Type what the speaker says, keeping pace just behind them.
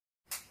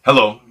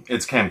Hello,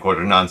 it's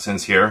camcorder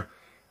nonsense here.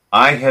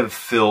 I have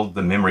filled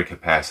the memory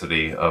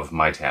capacity of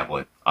my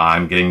tablet.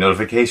 I'm getting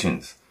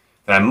notifications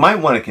that I might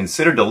want to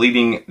consider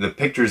deleting the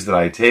pictures that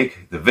I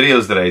take, the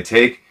videos that I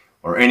take,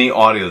 or any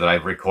audio that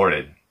I've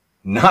recorded.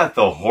 Not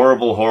the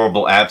horrible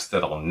apps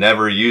that I'll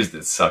never use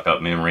that suck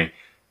up memory,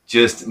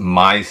 just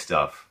my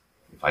stuff.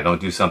 If I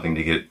don't do something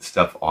to get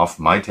stuff off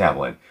my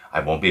tablet, I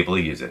won't be able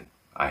to use it.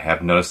 I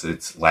have noticed that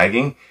it's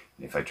lagging.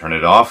 If I turn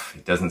it off,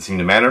 it doesn't seem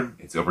to matter.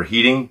 It's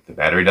overheating. The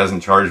battery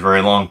doesn't charge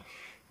very long.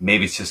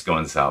 Maybe it's just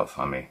going south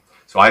on me.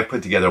 So I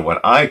put together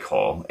what I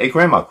call a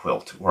grandma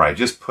quilt, where I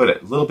just put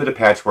a little bit of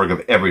patchwork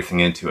of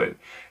everything into it.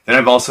 Then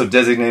I've also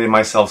designated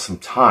myself some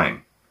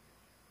time.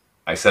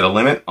 I set a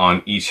limit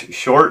on each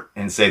short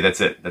and say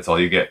that's it. That's all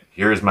you get.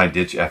 Here's my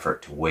ditch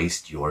effort to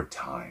waste your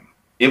time.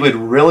 It would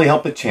really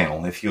help the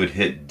channel if you would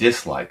hit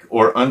dislike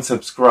or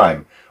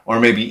unsubscribe, or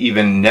maybe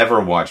even never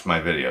watch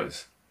my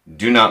videos.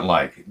 Do not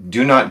like,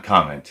 do not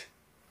comment.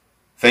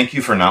 Thank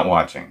you for not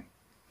watching.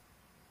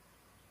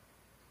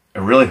 I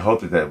really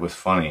hope that was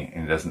funny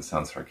and it doesn't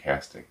sound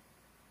sarcastic.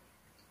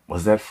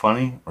 Was that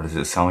funny, or does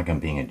it sound like I'm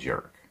being a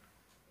jerk?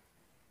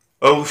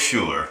 Oh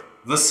sure,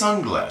 the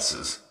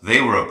sunglasses. They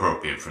were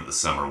appropriate for the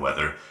summer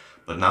weather,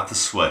 but not the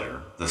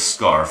sweater, the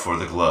scarf, or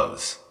the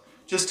gloves.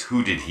 Just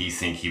who did he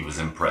think he was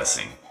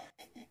impressing?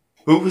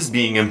 Who was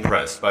being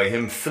impressed by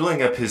him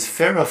filling up his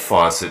Farrah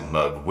Fawcett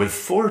mug with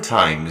 4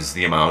 times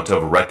the amount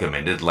of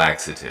recommended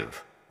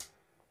laxative?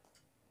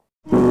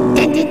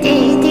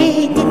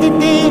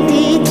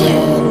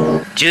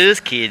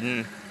 Just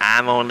kidding.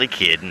 I'm only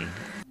kidding.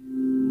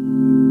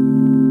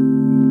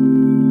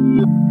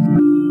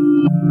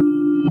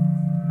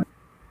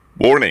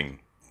 Warning.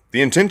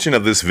 The intention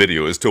of this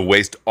video is to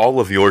waste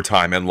all of your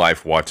time and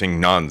life watching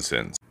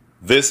nonsense.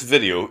 This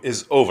video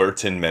is over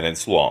 10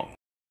 minutes long.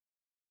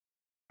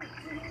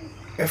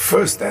 At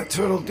first, that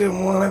turtle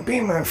didn't want to be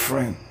my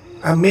friend.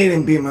 I made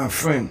him be my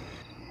friend.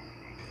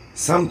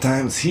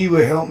 Sometimes he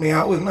would help me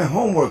out with my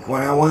homework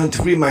when I wanted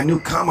to read my new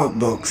comic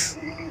books.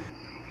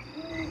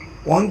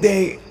 One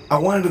day, I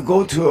wanted to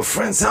go to a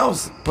friend's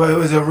house, but it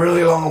was a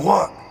really long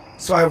walk,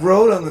 so I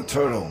rode on the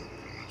turtle.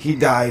 He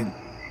died.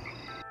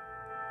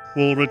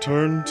 We'll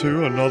return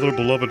to another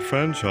beloved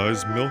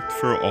franchise milked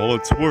for all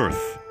it's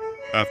worth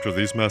after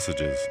these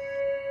messages.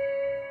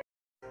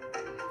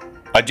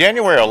 A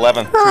January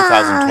 11th,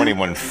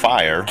 2021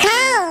 fire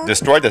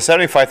destroyed the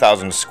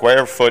 75,000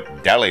 square foot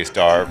deli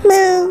star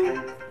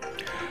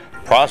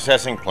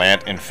processing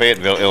plant in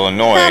Fayetteville,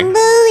 Illinois.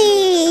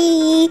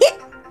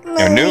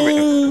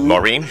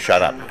 Maureen,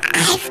 shut up.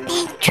 I've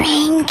been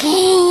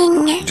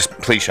drinking. Just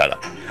please shut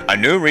up. A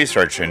new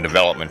research and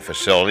development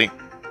facility.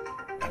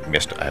 I've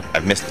missed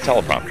the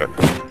teleprompter.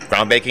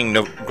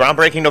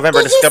 Groundbreaking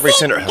November Discovery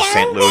Center of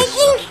St.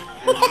 Louis.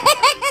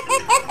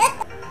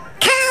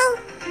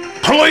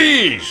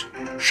 Please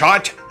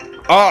shut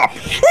up.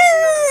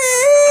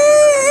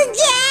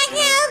 Jack,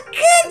 how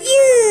could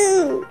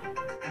you?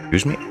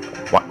 Excuse me?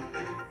 What?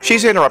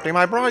 She's interrupting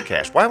my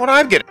broadcast. Why would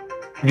I get it?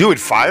 You would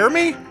fire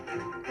me?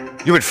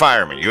 You would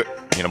fire me. You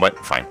know what?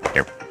 Fine.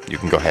 Here, you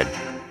can go ahead.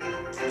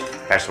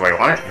 That's the way I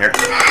want it. Here.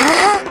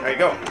 There you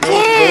go.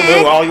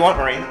 Move all you want,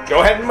 Maureen.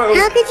 Go ahead and move.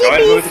 How could you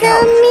go be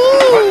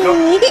so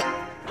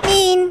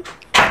mean?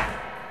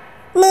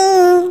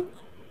 Move.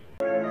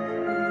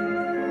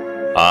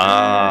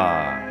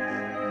 Ah.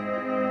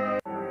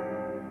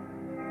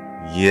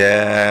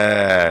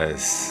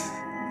 Yes.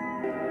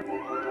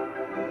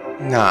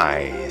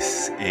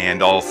 Nice.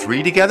 And all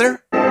 3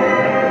 together?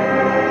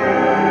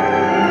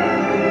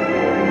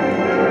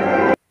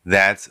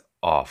 That's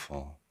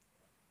awful.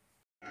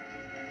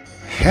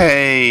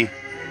 Hey,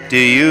 do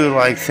you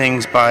like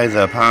things by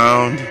the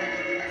pound?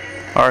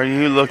 Are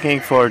you looking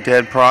for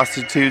dead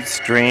prostitutes'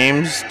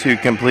 dreams to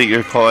complete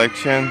your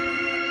collection?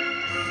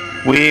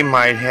 We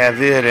might have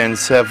it and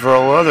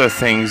several other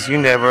things you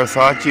never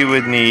thought you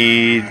would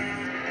need.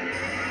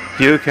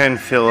 You can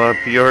fill up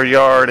your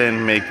yard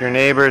and make your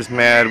neighbors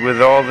mad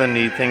with all the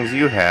neat things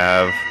you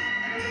have.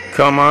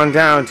 Come on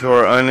down to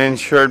our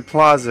uninsured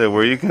plaza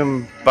where you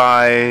can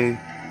buy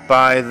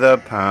by the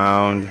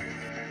pound.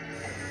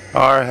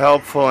 Our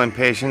helpful and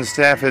patient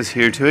staff is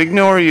here to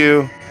ignore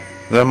you.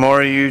 The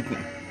more you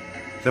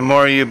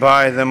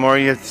buy, the more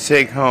you have to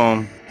take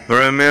home.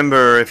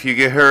 Remember, if you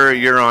get hurt,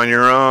 you're on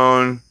your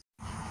own.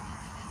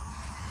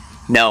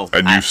 No.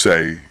 And you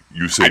say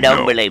I don't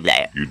no. believe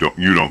that. You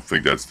don't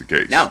think that's the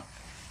case? No.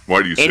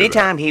 Why do you say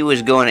Anytime he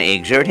was going to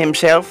exert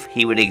himself,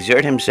 he would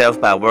exert himself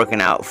by working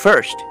out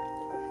first.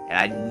 And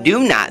I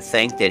do not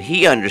think that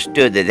he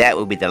understood that that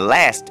would be the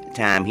last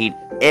time he'd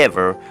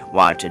ever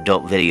watch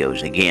adult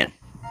videos again.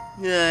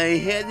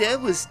 That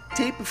was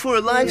taped before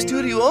a live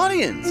studio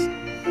audience.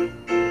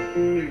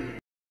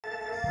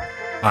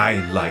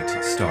 I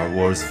liked Star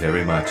Wars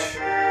very much,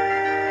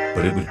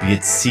 but it would be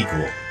its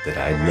sequel that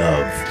I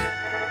loved.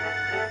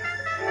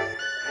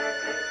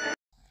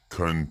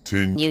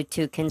 Continue You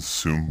to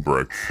consume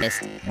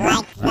breakfast.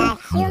 like the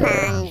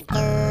humans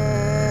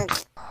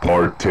do.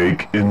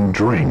 Partake in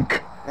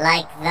drink.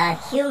 Like the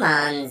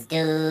humans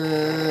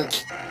do.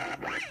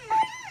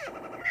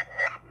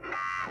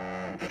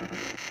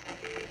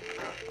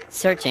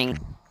 Searching.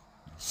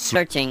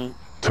 Searching.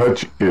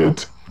 Touch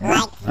it.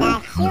 Like the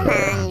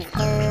humans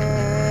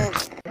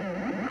do.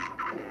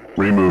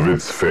 Remove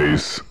its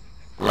face.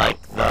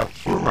 Like the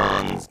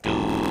humans do.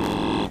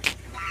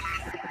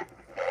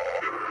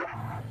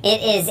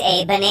 It is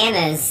a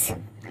bananas.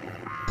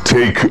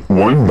 Take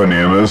 1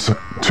 bananas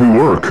to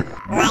work.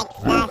 Like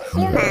the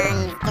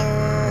humans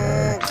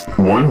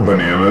do. 1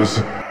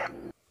 bananas.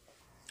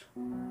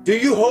 Do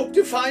you hope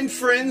to find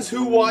friends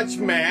who watch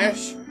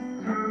MASH?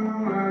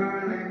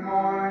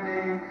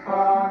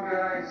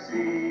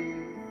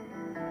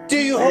 Do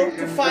you hope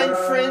to find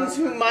friends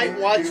who might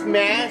watch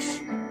MASH?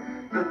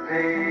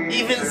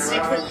 Even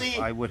secretly?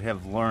 I would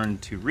have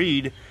learned to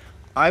read,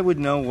 I would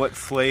know what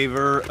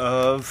flavor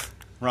of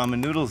ramen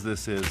noodles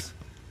this is.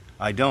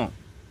 I don't,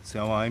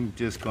 so I'm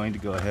just going to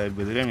go ahead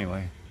with it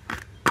anyway.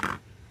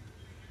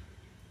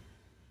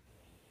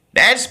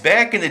 That's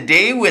back in the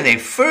day when they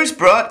first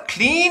brought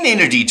clean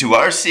energy to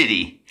our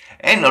city.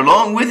 And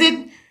along with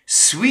it,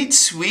 sweet,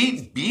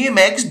 sweet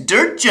BMX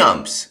dirt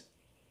jumps.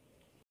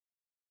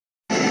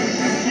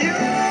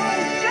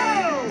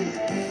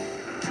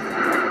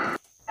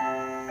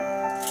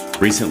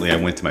 Recently, I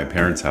went to my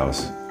parents'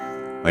 house.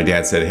 My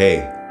dad said,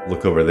 "Hey,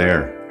 look over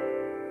there."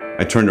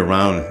 I turned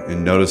around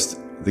and noticed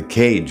the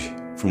cage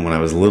from when I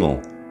was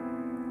little.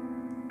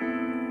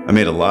 I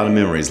made a lot of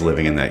memories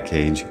living in that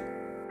cage.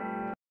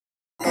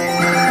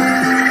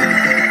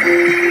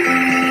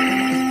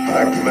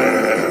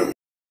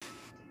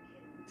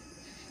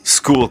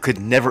 School could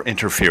never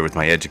interfere with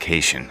my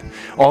education.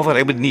 All that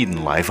I would need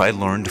in life I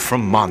learned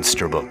from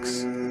monster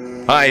books.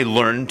 I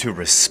learned to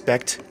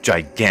respect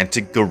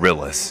gigantic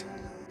gorillas.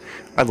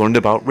 I learned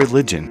about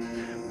religion.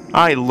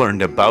 I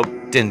learned about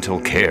dental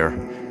care.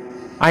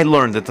 I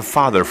learned that the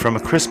father from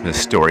A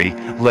Christmas Story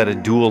led a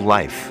dual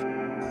life.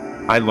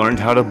 I learned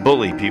how to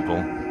bully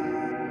people.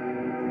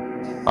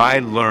 I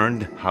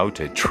learned how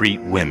to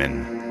treat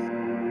women.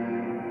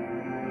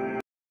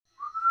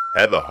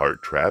 Heather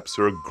heart traps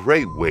are a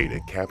great way to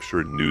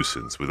capture a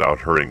nuisance without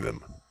hurting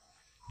them.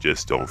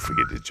 Just don't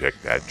forget to check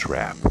that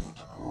trap.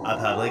 A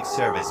public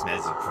service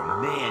message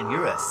from Man,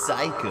 You're a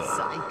Psycho.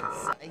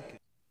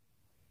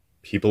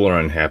 People are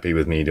unhappy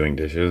with me doing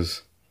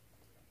dishes,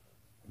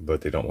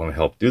 but they don't want to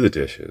help do the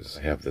dishes.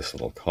 I have this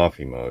little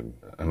coffee mug.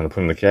 I'm going to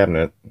put it in the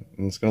cabinet,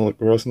 and it's going to look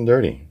gross and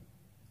dirty.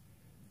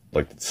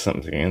 Like there's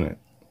something in it.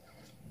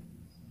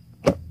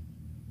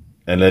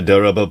 An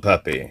adorable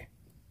puppy.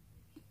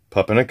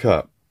 Pup in a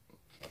cup.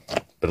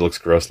 But it looks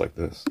gross like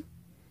this.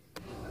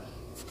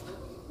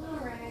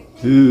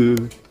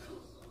 Ooh.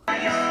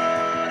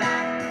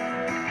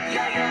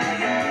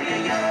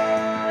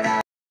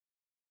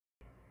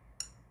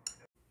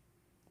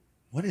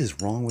 What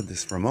is wrong with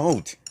this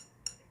remote?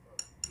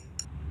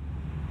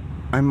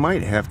 I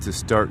might have to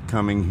start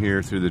coming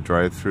here through the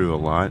drive-thru a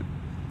lot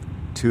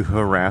to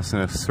harass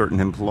a certain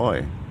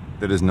employee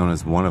that is known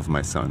as one of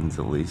my sons,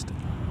 at least.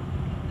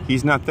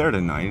 He's not there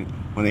tonight.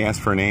 When they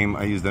ask for a name,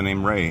 I use the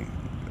name Ray.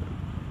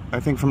 I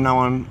think from now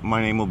on,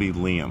 my name will be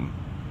Liam.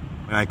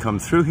 When I come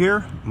through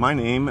here, my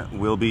name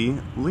will be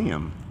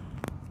Liam.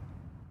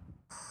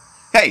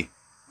 Hey,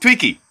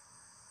 Tweaky!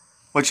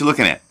 What you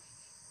looking at?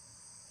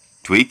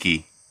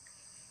 Tweaky,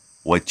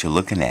 what you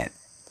looking at?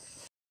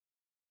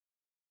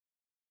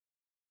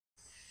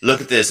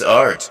 Look at this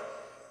art.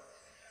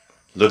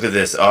 Look at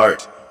this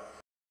art.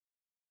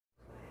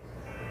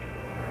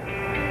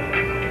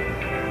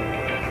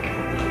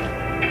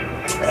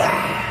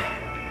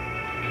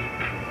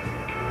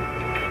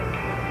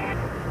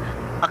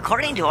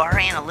 According to our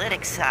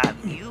analytics,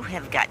 you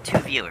have got 2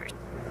 viewers.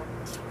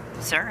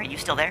 Sir, are you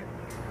still there?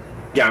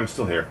 Yeah, I'm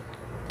still here.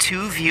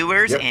 2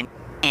 viewers, Yep.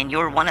 and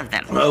you're one of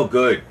them. Oh,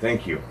 good.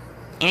 Thank you.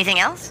 Anything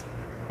else?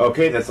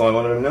 Okay, that's all I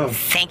wanted to know.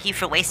 Thank you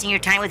for wasting your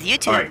time with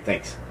YouTube. All right,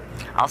 thanks.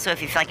 Also,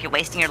 if you feel like you're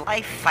wasting your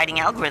life fighting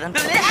algorithms...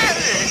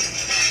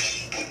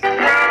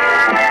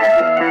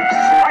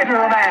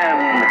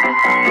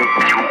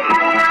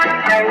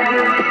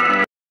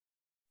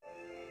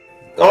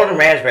 Golden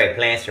raspberry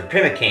plants are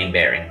primocane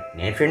bearing,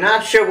 and if you're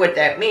not sure what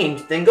that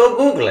means, then go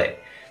Google it.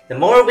 The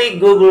more we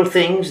Google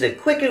things, the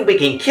quicker we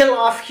can kill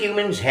off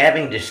humans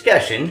having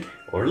discussion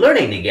or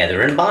learning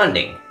together and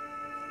bonding.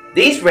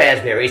 These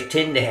raspberries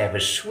tend to have a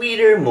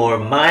sweeter, more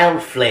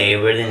mild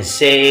flavor than,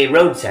 say,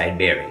 roadside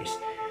berries.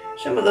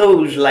 Some of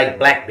those, like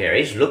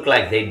blackberries, look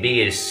like they'd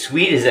be as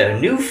sweet as a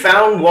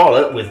newfound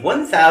wallet with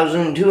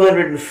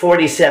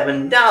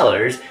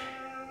 $1,247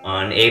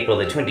 on April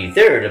the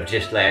 23rd of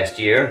just last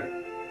year,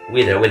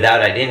 with or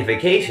without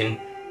identification,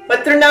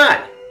 but they're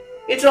not.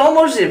 It's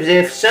almost as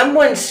if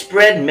someone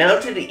spread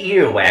melted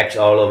earwax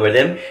all over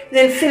them,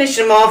 then finished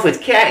them off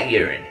with cat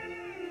urine.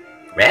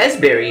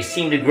 Raspberries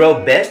seem to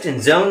grow best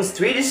in zones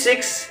 3 to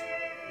 6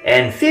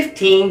 and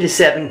 15 to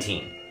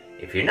 17.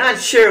 If you're not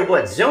sure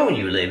what zone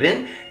you live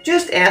in,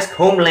 just ask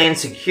Homeland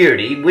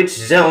Security which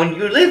zone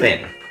you live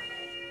in.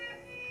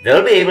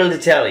 They'll be able to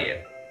tell you.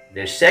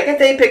 The second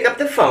they pick up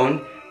the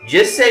phone,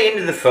 just say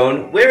into the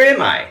phone, "Where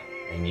am I?"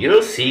 and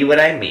you'll see what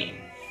I mean.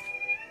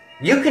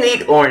 You can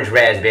eat orange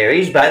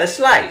raspberries by the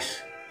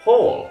slice,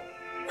 whole,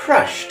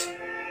 crushed,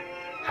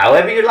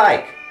 however you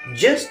like.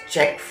 Just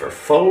check for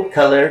full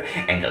color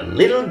and a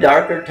little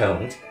darker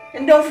tones,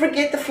 and don't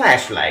forget the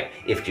flashlight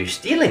if you're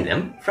stealing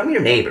them from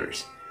your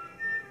neighbors.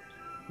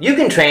 You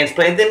can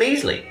transplant them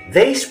easily.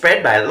 They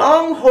spread by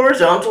long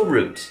horizontal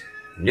roots.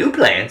 New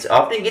plants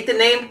often get the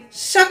name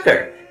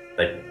sucker,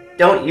 but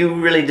don't you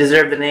really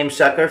deserve the name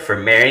sucker for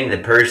marrying the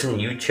person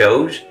you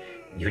chose?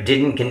 You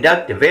didn't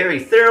conduct a very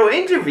thorough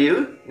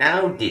interview,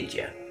 now did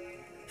you?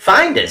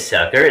 Find a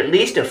sucker at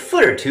least a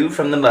foot or two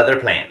from the mother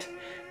plant.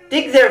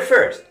 Dig there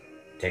first.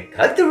 To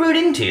cut the root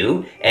in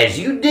two, as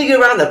you dig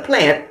around the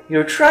plant,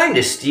 you're trying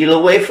to steal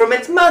away from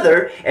its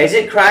mother as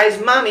it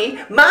cries, "Mommy,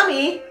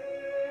 Mommy!"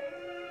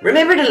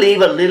 Remember to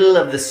leave a little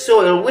of the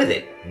soil with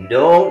it.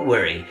 Don't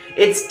worry,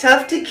 it's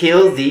tough to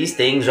kill these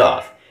things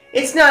off.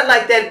 It's not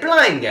like that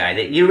blind guy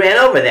that you ran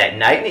over that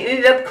night and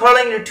ended up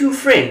calling your two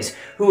friends,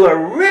 who are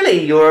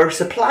really your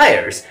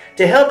suppliers,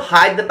 to help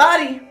hide the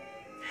body.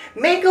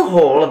 Make a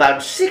hole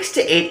about 6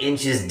 to 8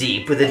 inches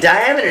deep with a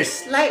diameter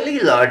slightly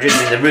larger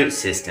than the root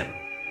system.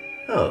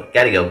 Oh,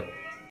 gotta go.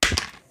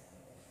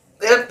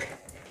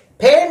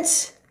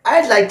 Parents,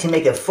 I'd like to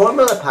make a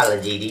formal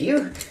apology to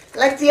you,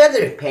 like the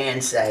other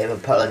parents I have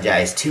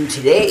apologized to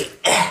today.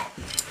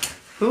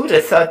 Who would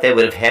have thought that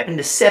would have happened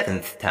a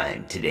 7th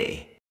time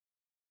today?